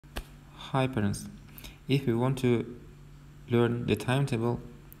Hi parents, if you want to learn the timetable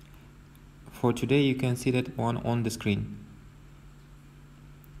for today, you can see that one on the screen,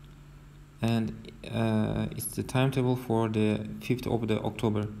 and it's the timetable for the 5th of the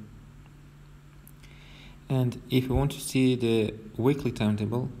October. And if you want to see the weekly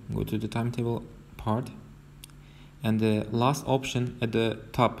timetable, go to the timetable part, and the last option at the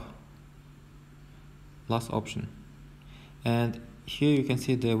top, last option, and here you can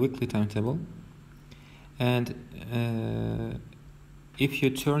see the weekly timetable. And if you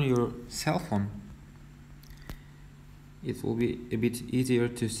turn your cell phone, it will be a bit easier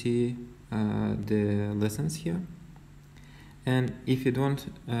to see the lessons here. And if you don't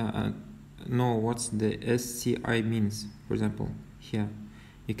know what's the SCI means, for example, here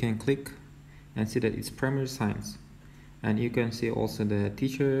you can click and see that it's primary science, and you can see also the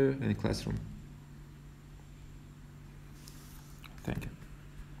teacher and classroom. Thank you.